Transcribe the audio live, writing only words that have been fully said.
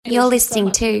You're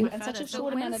listening to and such a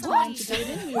short amount of time to do it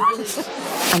in. Really...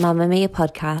 a Mamamia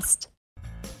podcast.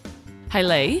 Hey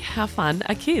Lee, how fun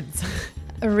are kids?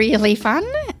 Really fun,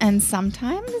 and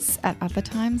sometimes, at other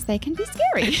times, they can be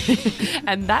scary.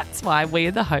 And that's why we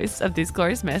are the hosts of This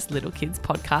Glorious Mess Little Kids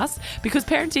podcast, because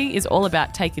parenting is all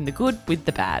about taking the good with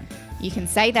the bad. You can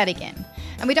say that again.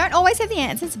 And we don't always have the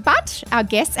answers, but our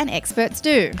guests and experts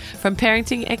do. From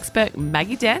parenting expert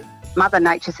Maggie Dent. Mother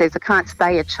Nature says it can't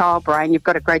stay a child brain, you've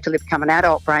got to gradually become an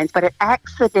adult brain, but it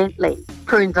accidentally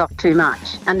prunes off too much.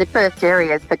 And the first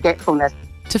area is forgetfulness.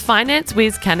 To finance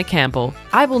whiz Canna Campbell.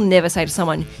 I will never say to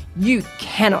someone, you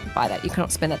cannot buy that, you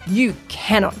cannot spend that, you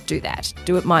cannot do that.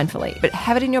 Do it mindfully. But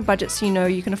have it in your budget so you know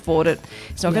you can afford it.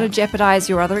 It's not going to jeopardise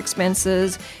your other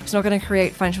expenses. It's not going to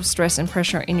create financial stress and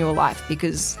pressure in your life,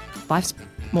 because life's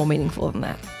more meaningful than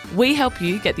that. We help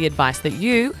you get the advice that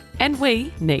you and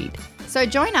we need. So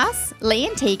join us, Lee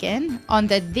and Tegan, on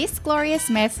the This Glorious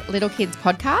Mess Little Kids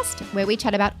podcast, where we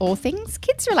chat about all things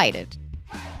kids related.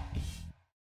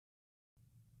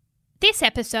 This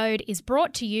episode is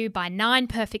brought to you by 9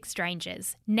 Perfect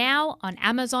Strangers, now on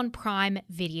Amazon Prime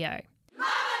Video.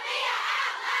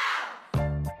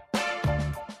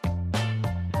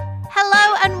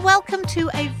 Hello and welcome to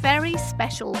a very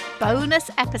special bonus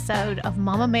episode of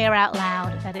Mamamia Out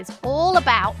Loud that is all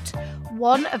about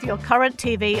one of your current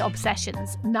TV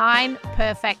obsessions, 9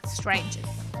 Perfect Strangers.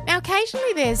 Now,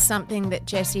 occasionally there's something that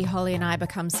Jessie, Holly and I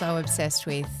become so obsessed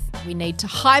with, we need to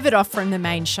hive it off from the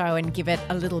main show and give it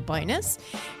a little bonus.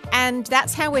 And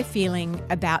that's how we're feeling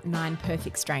about 9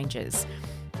 Perfect Strangers.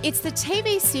 It's the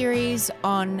TV series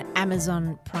on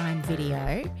Amazon Prime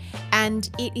Video, and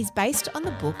it is based on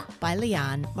the book by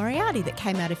Liane Moriarty that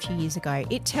came out a few years ago.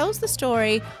 It tells the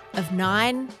story of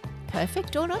 9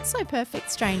 perfect or not so perfect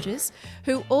strangers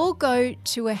who all go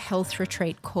to a health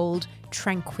retreat called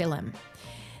Tranquillum.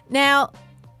 Now,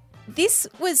 this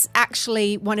was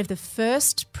actually one of the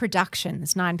first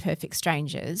productions, 9 Perfect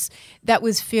Strangers, that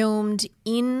was filmed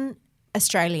in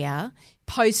Australia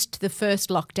post the first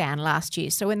lockdown last year.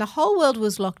 So when the whole world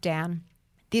was locked down,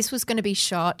 this was going to be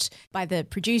shot by the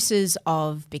producers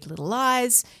of Big Little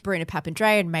Lies, Bruna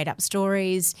Papandreou and Made Up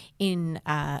Stories, in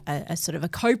a sort of a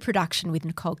co-production with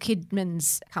Nicole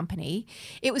Kidman's company.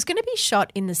 It was going to be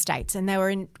shot in the States, and they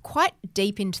were quite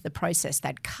deep into the process.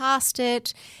 They'd cast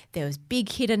it. There was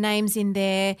big hitter names in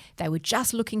there. They were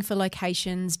just looking for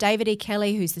locations. David E.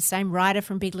 Kelly, who's the same writer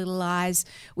from Big Little Lies,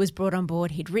 was brought on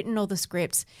board. He'd written all the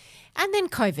scripts. And then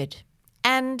COVID.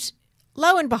 And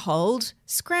lo and behold,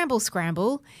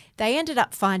 scramble, they ended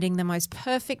up finding the most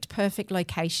perfect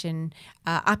location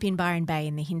up in Byron Bay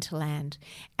in the hinterland.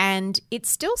 And it's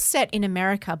still set in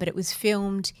America, but it was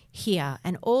filmed here.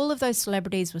 And all of those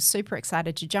celebrities were super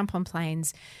excited to jump on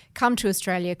planes, come to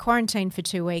Australia, quarantine for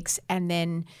 2 weeks, and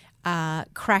then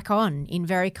crack on in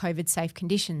very COVID-safe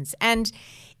conditions. And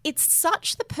it's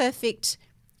such the perfect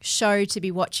show to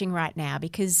be watching right now,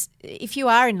 because if you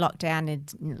are in lockdown,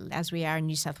 and as we are in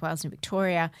New South Wales and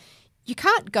Victoria, you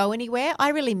can't go anywhere. I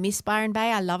really miss Byron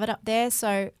Bay. I love it up there.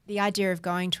 So the idea of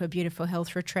going to a beautiful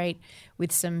health retreat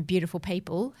with some beautiful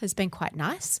people has been quite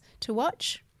nice to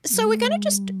watch. So we're going to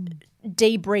just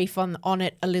debrief on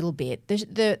it a little bit.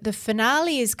 The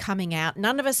finale is coming out.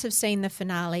 None of us have seen the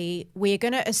finale. We're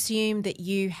going to assume that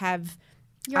you have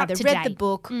either read the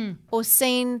book or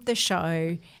seen the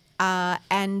show.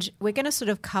 And we're going to sort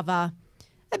of cover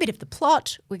a bit of the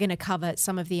plot. We're going to cover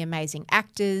some of the amazing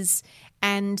actors,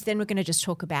 and then we're going to just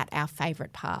talk about our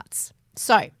favourite parts.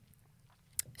 So,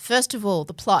 first of all,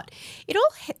 the plot. It all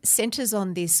centres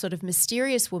on this sort of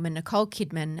mysterious woman, Nicole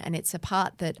Kidman, and it's a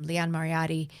part that Liane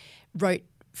Moriarty wrote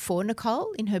for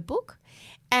Nicole in her book.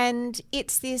 And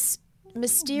it's this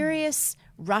mysterious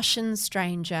Russian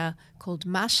stranger called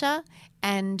Masha,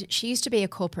 and she used to be a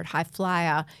corporate high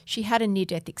flyer. She had a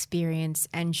near-death experience,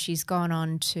 and she's gone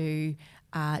on to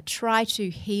try to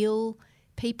heal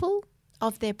people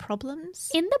of their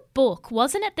problems. In the book,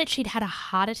 wasn't it that she'd had a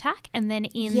heart attack, and then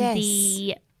in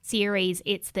the series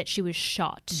it's that she was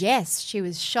shot? Yes, she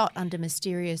was shot under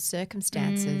mysterious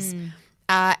circumstances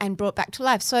and brought back to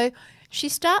life. So she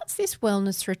starts this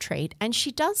wellness retreat, and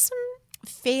she does some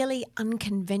fairly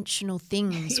unconventional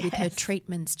things with her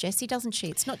treatments, Jessie, doesn't she?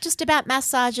 It's not just about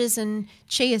massages and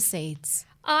chia seeds.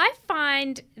 I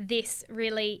find this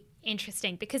really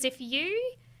interesting because if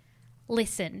you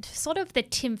listened, sort of the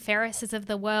Tim Ferrisses of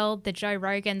the world, the Joe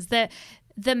Rogans,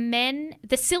 the men,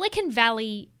 the Silicon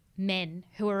Valley men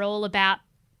who are all about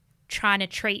trying to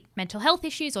treat mental health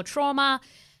issues or trauma.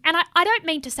 And I don't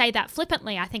mean to say that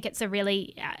flippantly. I think it's a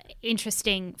really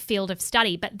interesting field of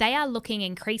study, but they are looking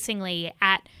increasingly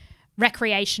at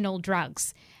recreational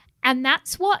drugs. And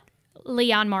that's what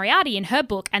Liane Moriarty in her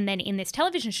book and then in this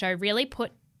television show really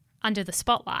put under the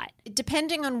spotlight.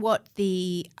 Depending on what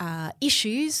the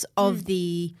issues of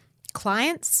the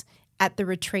clients at the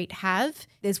retreat have.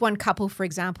 There's one couple, for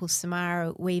example,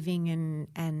 Samara Weaving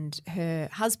and her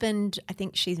husband. I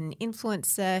think she's an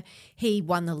influencer. He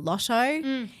won the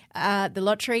lottery,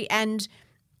 and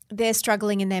they're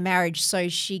struggling in their marriage. So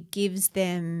she gives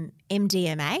them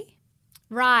MDMA.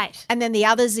 Right. And then the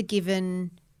others are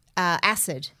given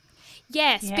acid.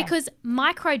 Yes, because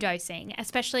microdosing,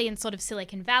 especially in sort of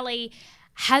Silicon Valley,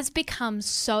 has become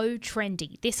so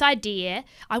trendy. This idea,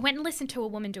 I went and listened to a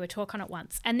woman do a talk on it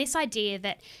once, and this idea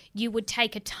that you would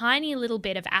take a tiny little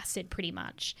bit of acid pretty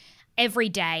much every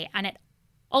day and it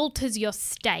alters your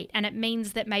state, and it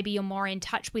means that maybe you're more in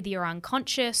touch with your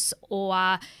unconscious,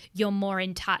 or you're more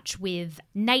in touch with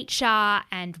nature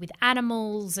and with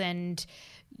animals, and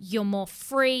you're more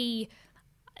free.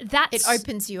 It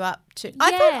opens you up to.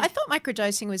 I thought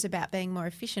microdosing was about being more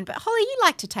efficient. But Holly, you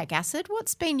like to take acid.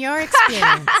 What's been your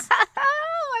experience?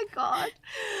 Oh my God.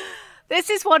 This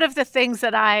is one of the things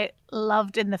that I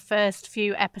loved in the first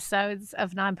few episodes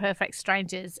of Nine Perfect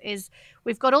Strangers is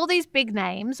we've got all these big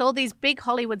names, all these big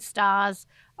Hollywood stars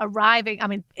arriving. I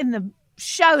mean, in the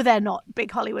show, they're not big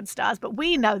Hollywood stars, but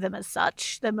we know them as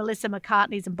such, the Melissa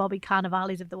McCartneys and Bobby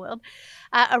Cannavalis of the world,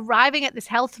 arriving at this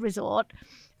health resort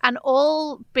and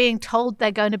all being told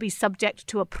they're going to be subject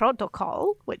to a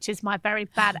protocol, which is my very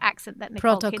bad accent that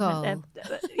Nicole Kidman,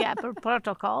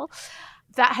 protocol,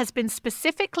 that has been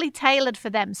specifically tailored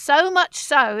for them, so much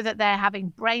so that they're having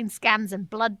brain scans and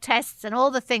blood tests and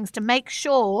all the things to make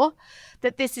sure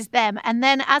that this is them. And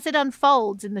then as it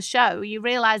unfolds in the show, you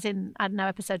realize in, I don't know,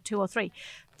 episode 2 or 3,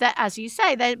 that, as you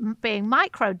say, they're being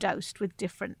microdosed with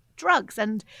different drugs.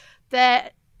 And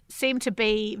there seem to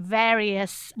be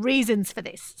various reasons for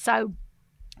this. So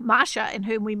Marsha, in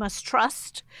whom we must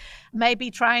trust, may be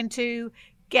trying to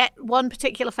get one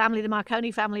particular family, the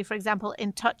Marconi family, for example,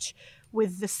 in touch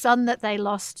with the son that they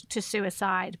lost to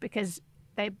suicide because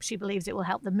she believes it will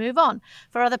help them move on.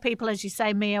 For other people, as you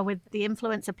say, Mia, with the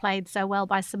influencer played so well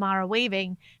by Samara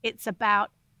Weaving, it's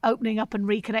about opening up and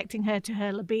reconnecting her to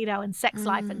her libido and sex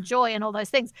life and joy and all those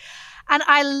things. And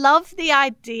I love the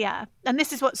idea, and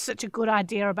this is what's such a good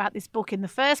idea about this book in the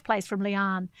first place from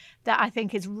Liane, that I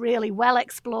think is really well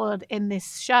explored in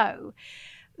this show,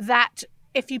 that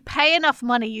if you pay enough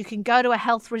money, you can go to a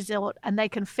health resort and they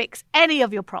can fix any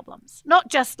of your problems. Not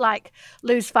just like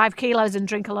lose 5 kilos and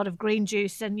drink a lot of green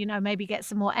juice and, maybe get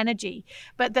some more energy,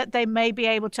 but that they may be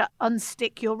able to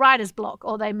unstick your writer's block,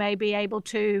 or they may be able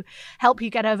to help you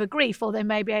get over grief, or they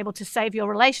may be able to save your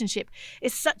relationship.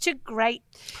 It's such a great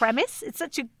premise. It's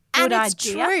such a good idea. And it's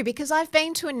true, because I've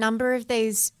been to a number of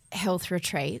these health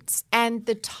retreats, and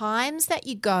the times that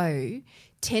you go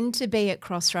tend to be at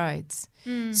crossroads.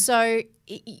 So,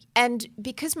 and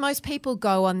because most people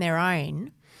go on their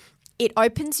own, it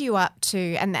opens you up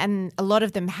to, and a lot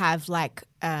of them have like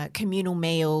communal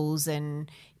meals, and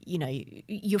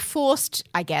you're forced,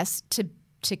 I guess,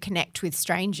 to connect with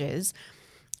strangers.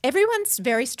 Everyone's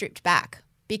very stripped back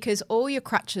because all your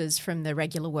crutches from the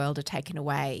regular world are taken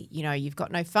away. You've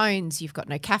got no phones, you've got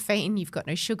no caffeine, you've got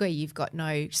no sugar, you've got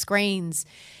no screens.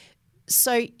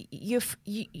 So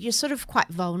you're sort of quite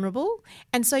vulnerable,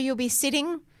 and so you'll be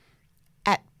sitting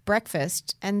at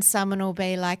breakfast and someone will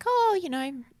be like, oh,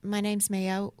 my name's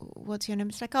Mia, what's your name?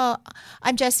 It's like, oh,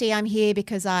 I'm Jessie, I'm here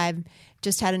because I've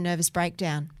just had a nervous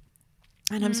breakdown.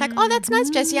 And I'm just like, oh, that's nice,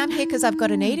 Jessie, I'm here because I've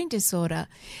got an eating disorder.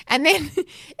 And then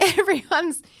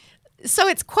so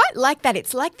it's quite like that.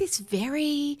 It's like this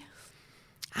very,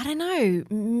 I don't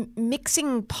know,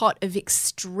 mixing pot of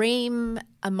extreme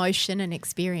emotion and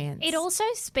experience. It also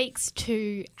speaks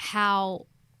to how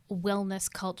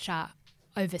wellness culture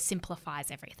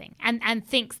oversimplifies everything and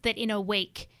thinks that in a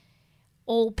week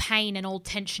all pain and all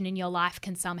tension in your life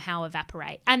can somehow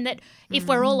evaporate. And that if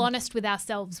we're all honest with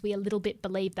ourselves, we a little bit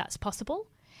believe that's possible.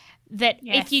 That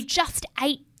if you just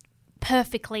ate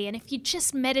perfectly and if you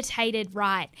just meditated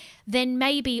right, then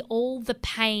maybe all the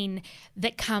pain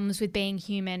that comes with being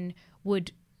human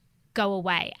would go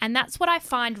away. And that's what I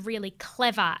find really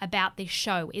clever about this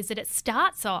show, is that it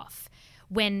starts off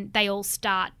when they all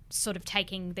start sort of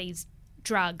taking these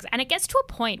drugs, and it gets to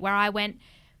a point where I went,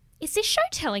 is this show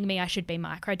telling me I should be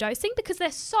microdosing? Because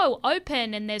they're so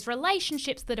open and there's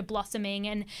relationships that are blossoming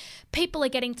and people are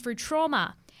getting through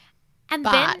trauma. And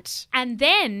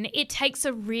then it takes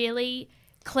a really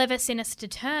clever, sinister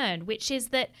turn, which is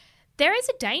that there is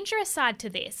a dangerous side to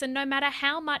this. And no matter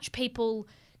how much people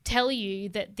tell you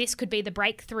that this could be the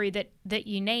breakthrough that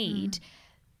you need,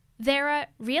 there are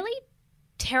really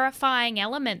terrifying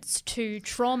elements to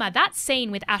trauma. That scene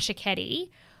with Asha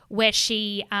Ketty where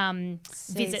she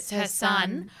visits her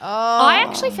son. Oh. I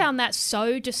actually found that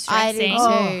so distressing.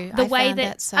 I did too. The I way found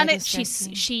that so and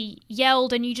distressing. she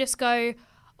yelled, and you just go,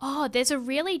 oh, there's a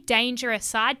really dangerous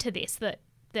side to this that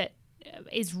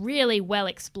is really well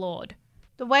explored.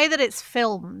 The way that it's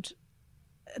filmed,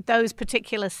 those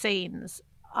particular scenes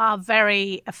are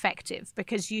very effective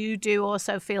because you do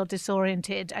also feel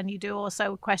disoriented and you do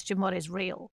also question what is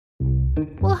real.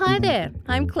 Well, hi there.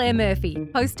 I'm Claire Murphy,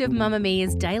 host of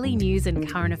Mamamia's daily news and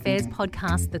current affairs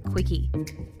podcast, The Quickie.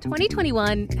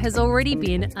 2021 has already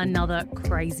been another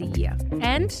crazy year,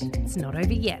 and it's not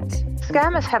over yet.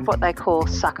 Scammers have what they call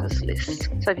suckers lists.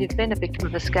 So if you've been a victim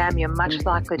of a scam, you're much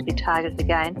likely to be targeted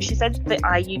again. She said the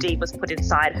IUD was put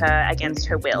inside her against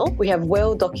her will. We have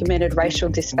well-documented racial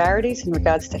disparities in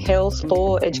regards to health,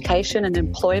 law, education and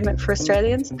employment for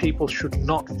Australians. People should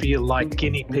not feel like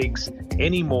guinea pigs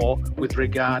anymore with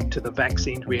regard to the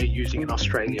vaccines we are using in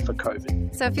Australia for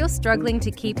COVID. So if you're struggling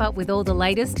to keep up with all the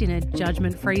latest in a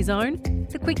judgment-free zone,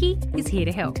 The Quickie is here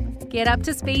to help. Get up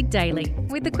to speed daily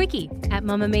with The Quickie at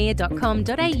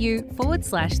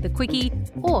mamamia.com.au/The Quickie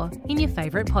or in your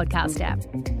favourite podcast app.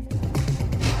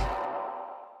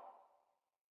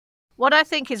 What I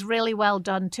think is really well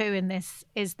done too in this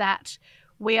is that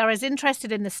we are as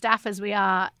interested in the staff as we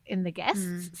are in the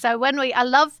guests. So I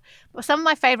love some of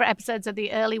my favourite episodes are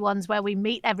the early ones where we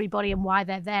meet everybody and why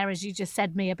they're there, as you just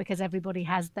said, Mia, because everybody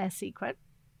has their secret.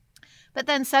 But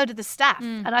then so do the staff.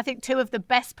 And I think two of the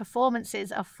best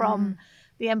performances are from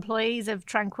the employees of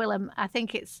Tranquillum. I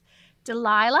think it's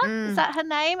Delilah, is that her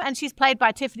name? And she's played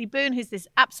by Tiffany Boone, who's this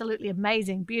absolutely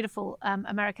amazing, beautiful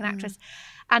American actress.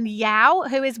 And Yao,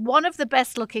 who is one of the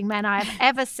best looking men I have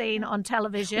ever seen on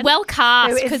television. Well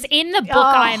cast, because in the book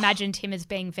I imagined him as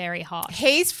being very hot.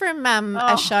 He's from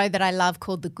a show that I love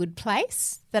called The Good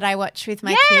Place that I watch with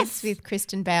my kids with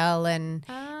Kristen Bell, and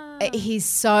he's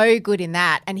so good in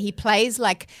that. And he plays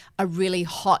like a really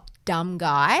hot, dumb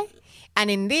guy. And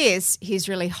in this, he's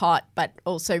really hot but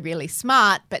also really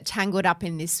smart, but tangled up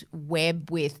in this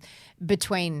web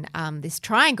between this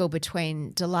triangle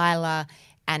between Delilah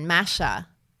and Masha.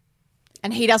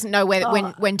 And he doesn't know whether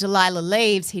when Delilah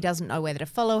leaves, he doesn't know whether to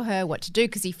follow her, what to do,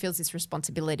 because he feels this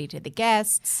responsibility to the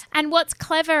guests. And what's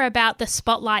clever about the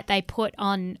spotlight they put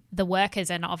on the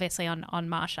workers and obviously on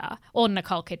Marsha, or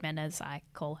Nicole Kidman as I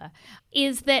call her,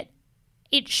 is that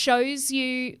it shows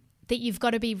you that you've got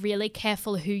to be really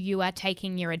careful who you are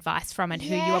taking your advice from and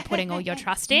who you are putting all your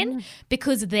trust in,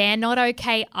 because they're not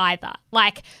okay either.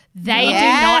 Like they do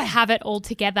not have it all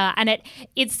together, and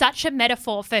it's such a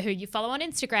metaphor for who you follow on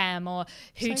Instagram or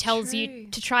who tells you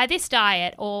to try this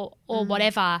diet or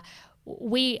whatever.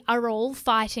 We are all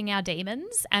fighting our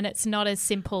demons, and it's not as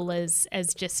simple as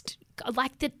just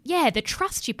like the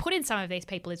trust you put in some of these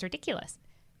people is ridiculous.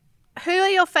 Who are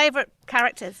your favourite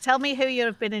characters? Tell me who you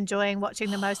have been enjoying watching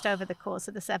the most over the course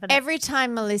of the 7. Every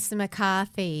time Melissa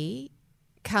McCarthy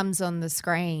comes on the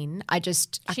screen, I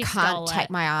can't take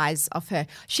my eyes off her.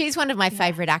 She's one of my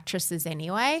favourite actresses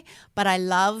anyway, but I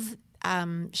love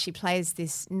she plays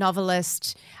this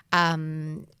novelist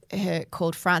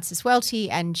called Frances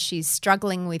Welty, and she's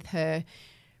struggling with her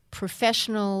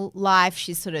professional life.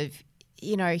 She's sort of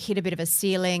hit a bit of a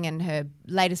ceiling, and her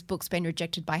latest book's been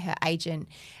rejected by her agent.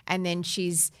 And then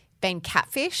she's been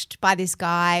catfished by this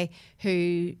guy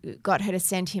who got her to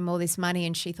send him all this money,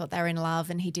 and she thought they were in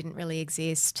love and he didn't really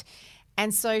exist.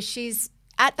 And so she's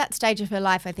at that stage of her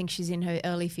life, I think she's in her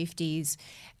early 50s,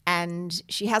 and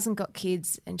she hasn't got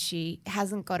kids and she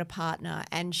hasn't got a partner,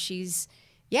 and she's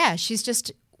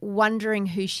just wondering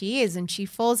who she is, and she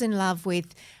falls in love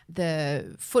with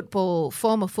the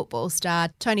former football star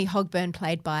Tony Hogburn,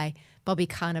 played by Bobby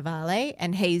Cannavale,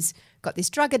 and he's got this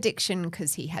drug addiction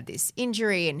because he had this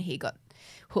injury and he got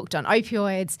hooked on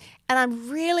opioids, and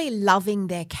I'm really loving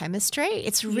their chemistry.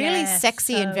 It's really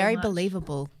sexy and very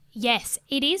believable. Yes,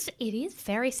 it is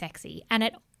very sexy, and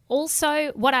it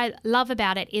also, what I love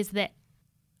about it is that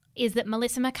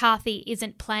Melissa McCarthy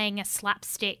isn't playing a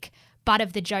slapstick butt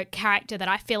of the joke character that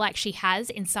I feel like she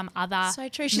has in some other So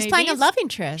true. She's movies. playing a love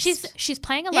interest. She's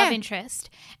playing a love interest.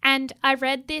 And I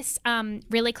read this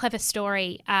really clever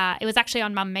story. It was actually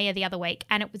on Mamamia the other week,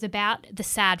 and it was about the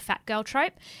sad fat girl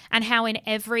trope and how in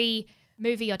every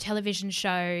movie or television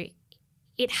show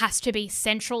it has to be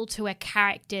central to a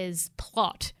character's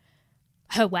plot,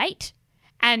 her weight.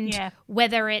 And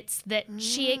whether it's that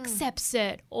she accepts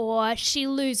it or she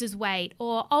loses weight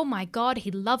or, oh, my God,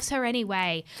 he loves her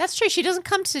anyway. That's true. She doesn't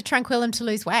come to Tranquillum to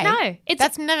lose weight. No.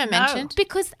 That's never mentioned.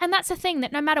 And that's the thing,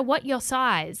 that no matter what your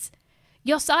size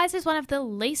is one of the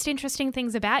least interesting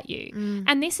things about you.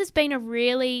 And this has been a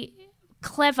really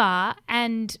clever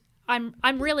and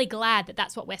I'm really glad that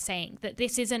that's what we're seeing, that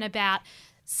this isn't about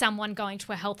someone going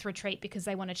to a health retreat because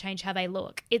they want to change how they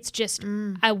look. It's just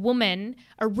a woman,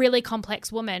 a really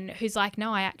complex woman who's like,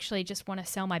 no, I actually just want to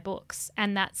sell my books.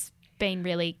 And that's been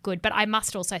really good. But I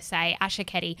must also say, Asha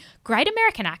Ketty, great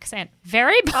American accent,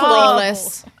 very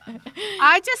flawless.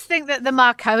 I just think that the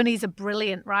Marconis are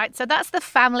brilliant, right? So that's the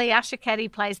family. Asha Ketty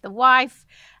plays the wife.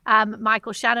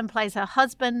 Michael Shannon plays her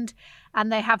husband. And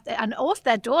they have, and also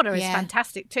their daughter is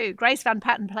fantastic too. Grace Van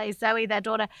Patten plays Zoe, their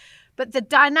daughter. But the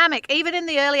dynamic, even in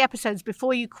the early episodes,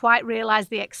 before you quite realize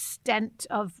the extent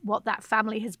of what that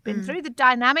family has been through, the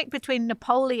dynamic between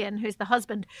Napoleon, who's the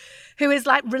husband, who is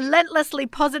like relentlessly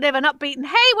positive and upbeat, and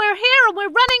hey, we're here and we're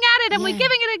running at it and we're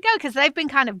giving it a go, because they've been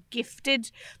kind of gifted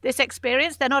this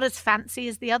experience. They're not as fancy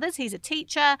as the others. He's a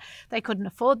teacher. They couldn't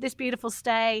afford this beautiful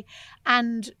stay.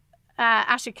 And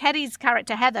Asha Ketty's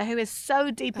character, Heather, who is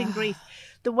so deep in grief,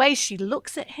 the way she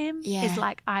looks at him is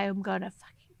like, I am going to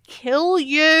fucking kill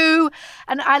you.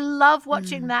 And I love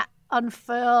watching that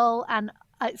unfurl, and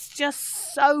it's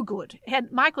just so good.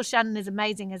 And Michael Shannon is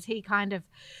amazing as he kind of,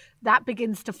 that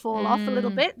begins to fall off a little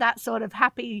bit, that sort of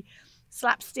happy,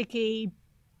 slapsticky,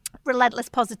 relentless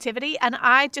positivity. And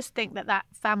I just think that that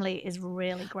family is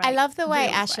really great. I love the way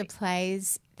really Asha great.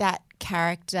 plays that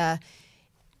character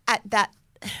at that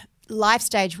life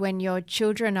stage when your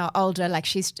children are older, like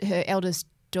her eldest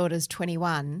daughter's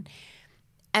 21,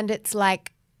 and it's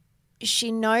like she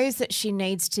knows that she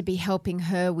needs to be helping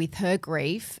her with her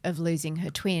grief of losing her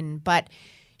twin, but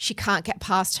she can't get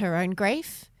past her own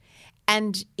grief.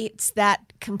 And it's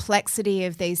that complexity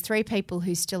of these three people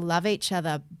who still love each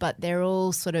other, but they're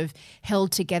all sort of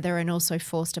held together and also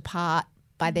forced apart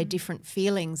by their different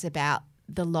feelings about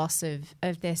the loss of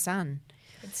their son.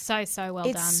 It's so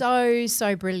well done. It's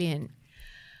so brilliant.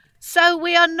 So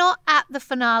we are not at the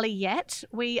finale yet.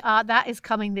 That is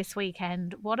coming this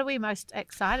weekend. What are we most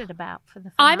excited about for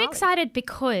the finale? I'm excited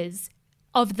because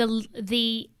of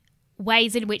the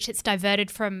ways in which it's diverted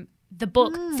from the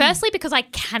book. Firstly, because I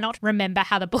cannot remember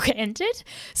how the book ended.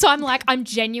 So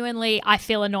I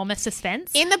feel enormous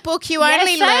suspense. In the book, you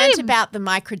only learned about the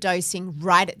microdosing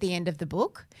right at the end of the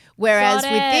book. Whereas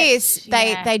with this,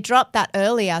 they dropped that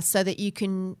earlier so that you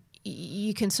can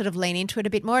sort of lean into it a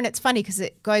bit more. And it's funny because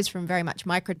it goes from very much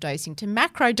microdosing to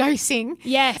macrodosing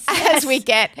as we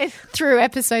get through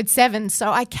episode 7. So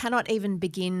I cannot even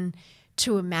begin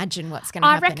to imagine what's going to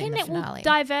happen in the finale. I reckon it will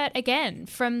divert again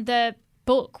from the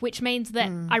book, which means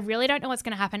that I really don't know what's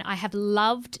going to happen. I have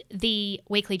loved the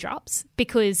weekly drops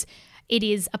because it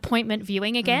is appointment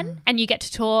viewing again and you get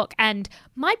to talk, and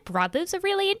my brothers are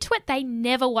really into it. They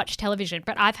never watch television,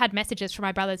 but I've had messages from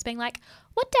my brothers being like,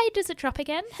 what day does it drop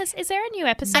again? Is there a new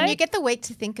episode? And you get the week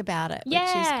to think about it, which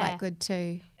is quite good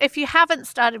too. If you haven't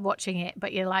started watching it,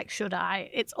 but you're like, should I?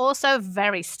 It's also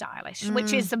very stylish,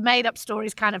 which is the made-up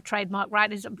stories kind of trademark,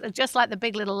 right? It's just like the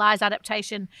Big Little Lies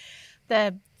adaptation,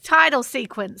 the title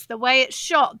sequence, the way it's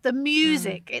shot, the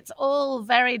music, it's all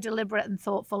very deliberate and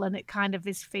thoughtful, and it kind of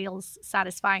feels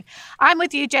satisfying. I'm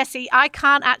with you, Jessie. I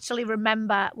can't actually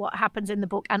remember what happens in the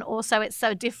book, and also it's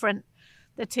so different,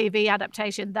 the TV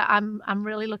adaptation, that I'm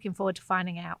really looking forward to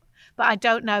finding out. But I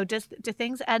don't know, do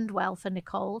things end well for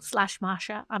Nicole /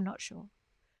 Marsha? I'm not sure.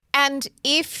 And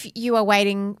if you are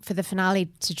waiting for the finale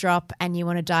to drop and you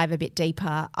want to dive a bit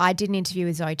deeper, I did an interview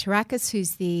with Zoe Terakis,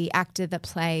 who's the actor that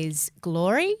plays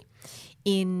Glory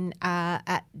in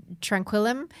at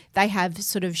Tranquillum. They have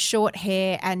sort of short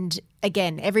hair, and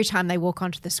again, every time they walk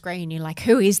onto the screen, you're like,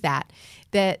 who is that?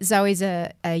 Zoe's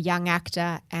a young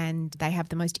actor, and they have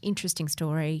the most interesting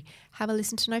story. Have a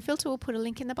listen to No Filter. We'll put a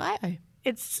link in the bio.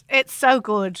 It's so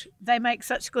good. They make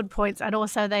such good points, and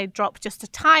also they drop just a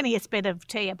tiniest bit of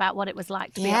tea about what it was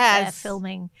like to be up there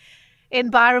filming in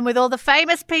Byron with all the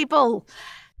famous people.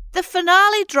 The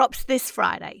finale drops this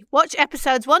Friday. Watch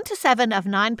episodes 1 to 7 of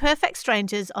 9 Perfect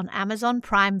Strangers on Amazon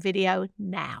Prime Video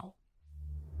now.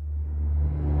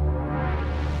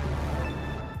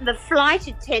 The flight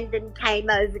attendant came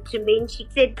over to me and she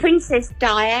said, Princess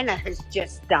Diana has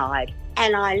just died.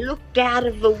 And I looked out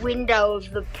of the window of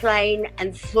the plane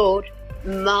and thought,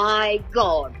 my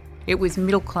God. It was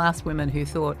middle-class women who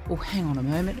thought, oh, hang on a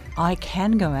moment, I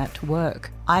can go out to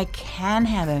work. I can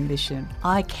have ambition.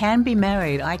 I can be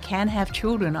married. I can have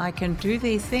children. I can do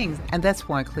these things. And that's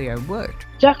why Cleo worked.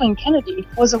 Jacqueline Kennedy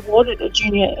was awarded a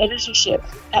junior editorship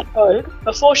at Vogue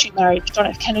before she married John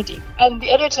F. Kennedy. And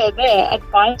the editor there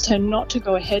advised her not to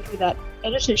go ahead with that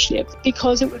editorship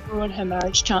because it would ruin her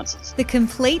marriage chances. The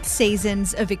complete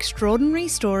seasons of Extraordinary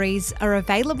Stories are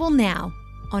available now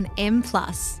on M+.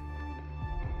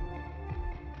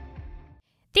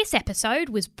 This episode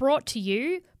was brought to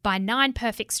you by 9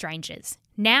 Perfect Strangers.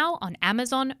 now on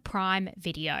Amazon Prime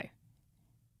Video.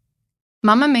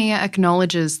 Mamamia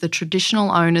acknowledges the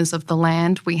traditional owners of the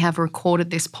land we have recorded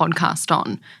this podcast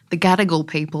on, the Gadigal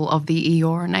people of the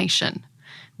Eora Nation.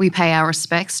 We pay our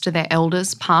respects to their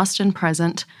elders, past and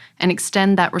present, and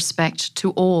extend that respect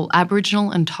to all Aboriginal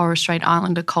and Torres Strait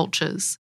Islander cultures.